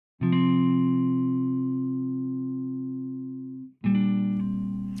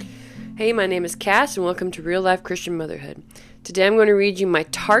Hey, my name is Cass, and welcome to Real Life Christian Motherhood. Today I'm going to read you my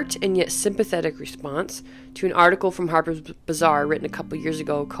tart and yet sympathetic response to an article from Harper's Bazaar written a couple years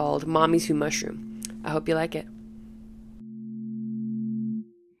ago called Mommies Who Mushroom. I hope you like it.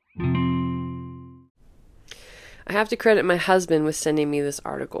 I have to credit my husband with sending me this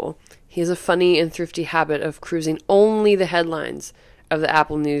article. He has a funny and thrifty habit of cruising only the headlines of the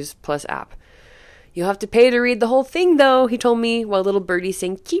Apple News Plus app. "You'll have to pay to read the whole thing, though," he told me, while little birdies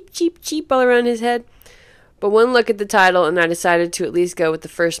sang cheep, cheep, cheep all around his head. But one look at the title, and I decided to at least go with the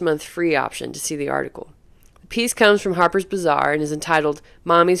first month free option to see the article. The piece comes from Harper's Bazaar and is entitled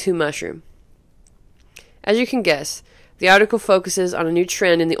Mommies Who Mushroom. As you can guess, the article focuses on a new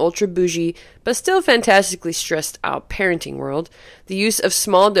trend in the ultra-bougie, but still fantastically stressed-out parenting world, the use of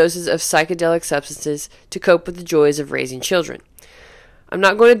small doses of psychedelic substances to cope with the joys of raising children. I'm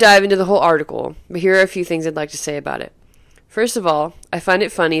not going to dive into the whole article, but here are a few things I'd like to say about it. First of all, I find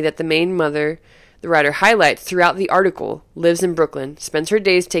it funny that the main mother the writer highlights throughout the article lives in Brooklyn, spends her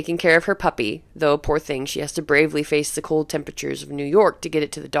days taking care of her puppy, though, poor thing, she has to bravely face the cold temperatures of New York to get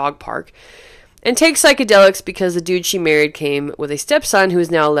it to the dog park, and takes psychedelics because the dude she married came with a stepson who is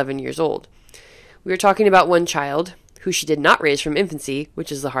now 11 years old. We are talking about one child, who she did not raise from infancy,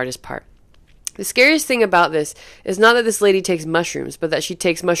 which is the hardest part. The scariest thing about this is not that this lady takes mushrooms, but that she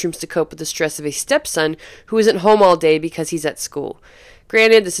takes mushrooms to cope with the stress of a stepson who isn't home all day because he's at school.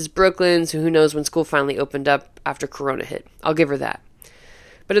 Granted, this is Brooklyn, so who knows when school finally opened up after Corona hit. I'll give her that.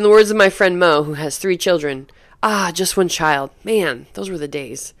 But in the words of my friend Mo, who has 3 children, just one child. Man, those were the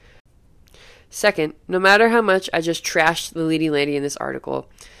days. Second, no matter how much I just trashed the leading lady in this article,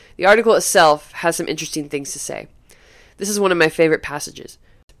 the article itself has some interesting things to say. This is one of my favorite passages.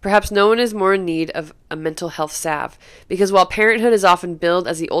 Perhaps no one is more in need of a mental health salve, because while parenthood is often billed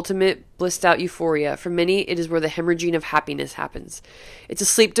as the ultimate blissed-out euphoria, for many it is where the hemorrhaging of happiness happens. It's a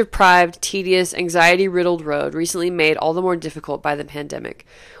sleep-deprived, tedious, anxiety-riddled road recently made all the more difficult by the pandemic.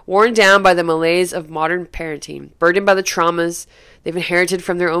 Worn down by the malaise of modern parenting, burdened by the traumas they've inherited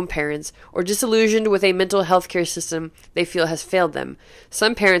from their own parents, or disillusioned with a mental health care system they feel has failed them,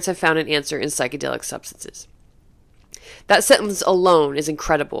 some parents have found an answer in psychedelic substances. That sentence alone is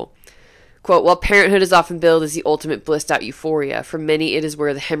incredible. Quote, "While parenthood is often billed as the ultimate blissed-out euphoria, for many it is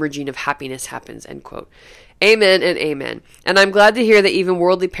where the hemorrhaging of happiness happens," end quote. Amen and amen. And I'm glad to hear that even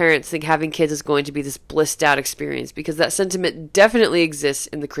worldly parents think having kids is going to be this blissed-out experience, because that sentiment definitely exists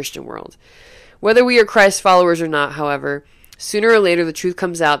in the Christian world. Whether we are Christ followers or not, however, sooner or later the truth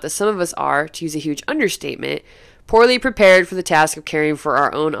comes out that some of us are, to use a huge understatement, poorly prepared for the task of caring for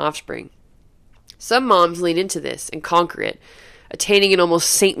our own offspring. Some moms lean into this and conquer it, attaining an almost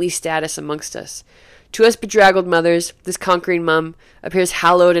saintly status amongst us. To us bedraggled mothers, this conquering mom appears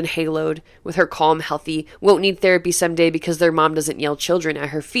hallowed and haloed, with her calm, healthy, won't need therapy someday because their mom doesn't yell children at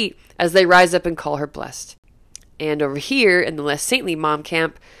her feet as they rise up and call her blessed. And over here, in the less saintly mom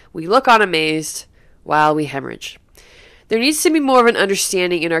camp, we look on amazed while we hemorrhage. There needs to be more of an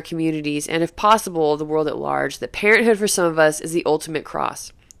understanding in our communities, and if possible, the world at large, that parenthood for some of us is the ultimate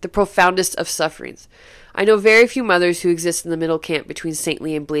cross, the profoundest of sufferings. I know very few mothers who exist in the middle camp between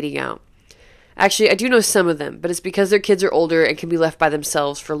saintly and bleeding out. Actually, I do know some of them, but it's because their kids are older and can be left by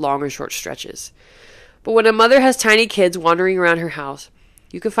themselves for long or short stretches. But when a mother has tiny kids wandering around her house,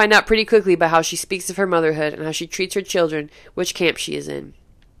 you can find out pretty quickly by how she speaks of her motherhood and how she treats her children, which camp she is in.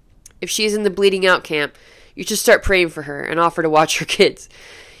 If she is in the bleeding out camp, you should start praying for her and offer to watch her kids.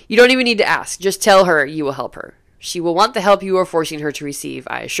 You don't even need to ask. Just tell her you will help her. She will want the help you are forcing her to receive,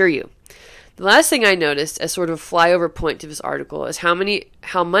 I assure you. The last thing I noticed, as sort of a flyover point to this article, is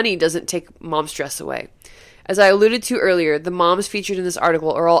how money doesn't take mom stress away. As I alluded to earlier, the moms featured in this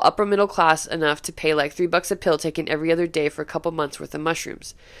article are all upper middle class enough to pay like $3 a pill taken every other day for a couple months worth of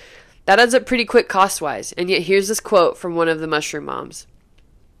mushrooms. That adds up pretty quick cost-wise, and yet here's this quote from one of the mushroom moms.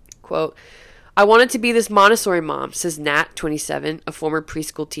 Quote, "I wanted to be this Montessori mom," says Nat, 27, a former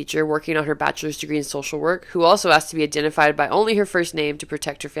preschool teacher working on her bachelor's degree in social work, who also asked to be identified by only her first name to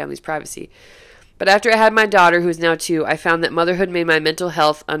protect her family's privacy. "But after I had my daughter, who is now 2, I found that motherhood made my mental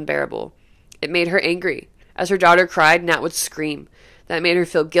health unbearable. It made her angry. As her daughter cried, Nat would scream. That made her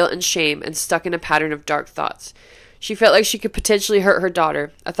feel guilt and shame and stuck in a pattern of dark thoughts. She felt like she could potentially hurt her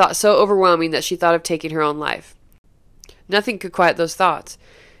daughter, a thought so overwhelming that she thought of taking her own life. Nothing could quiet those thoughts.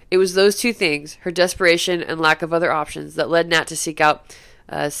 It was those 2 things, her desperation and lack of other options, that led Nat to seek out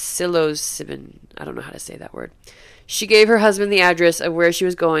psilocybin. I don't know how to say that word. She gave her husband the address of where she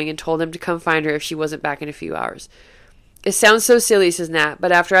was going and told him to come find her if she wasn't back in a few hours. It sounds so silly," says Nat,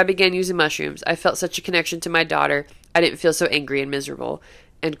 "but after I began using mushrooms, I felt such a connection to my daughter, I didn't feel so angry and miserable."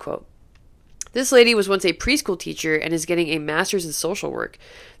 End quote. This lady was once a preschool teacher and is getting a master's in social work.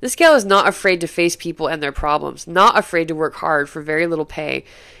 This gal is not afraid to face people and their problems, not afraid to work hard for very little pay,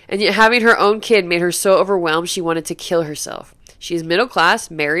 and yet having her own kid made her so overwhelmed she wanted to kill herself. She is middle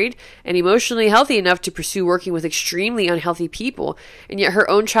class, married, and emotionally healthy enough to pursue working with extremely unhealthy people, and yet her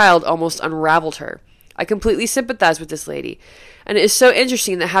own child almost unraveled her. I completely sympathize with this lady, and it is so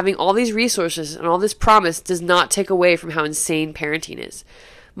interesting that having all these resources and all this promise does not take away from how insane parenting is.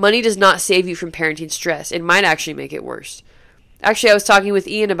 Money does not save you from parenting stress. It might actually make it worse. Actually, I was talking with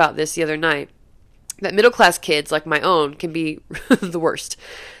Ian about this the other night, that middle-class kids, like my own, can be the worst.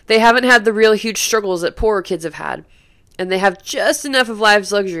 They haven't had the real huge struggles that poorer kids have had, and they have just enough of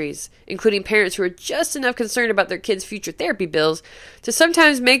life's luxuries, including parents who are just enough concerned about their kids' future therapy bills, to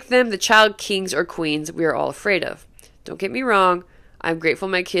sometimes make them the child kings or queens we are all afraid of. Don't get me wrong, I'm grateful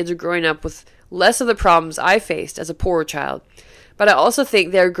my kids are growing up with less of the problems I faced as a poorer child, but I also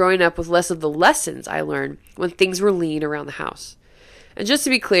think they are growing up with less of the lessons I learned when things were lean around the house. And just to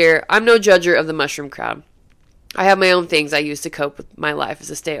be clear, I'm no judger of the mushroom crowd. I have my own things I use to cope with my life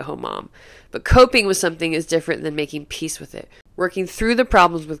as a stay-at-home mom. But coping with something is different than making peace with it. Working through the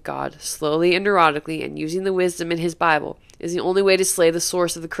problems with God, slowly and neurotically, and using the wisdom in His Bible, is the only way to slay the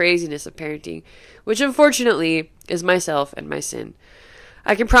source of the craziness of parenting, which unfortunately is myself and my sin.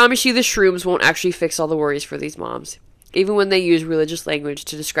 I can promise you the shrooms won't actually fix all the worries for these moms, even when they use religious language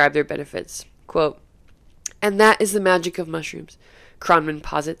to describe their benefits. Quote, "And that is the magic of mushrooms," Kronman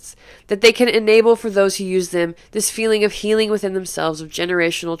posits, "that they can enable for those who use them this feeling of healing within themselves of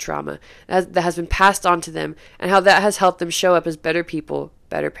generational trauma that has been passed on to them, and how that has helped them show up as better people,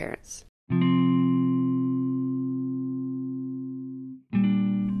 better parents."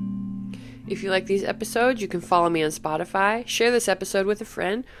 If you like these episodes, you can follow me on Spotify, share this episode with a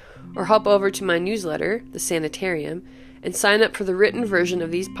friend, or hop over to my newsletter, The Sanitarium, and sign up for the written version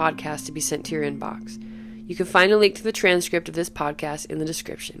of these podcasts to be sent to your inbox. You can find a link to the transcript of this podcast in the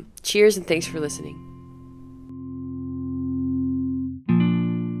description. Cheers and thanks for listening.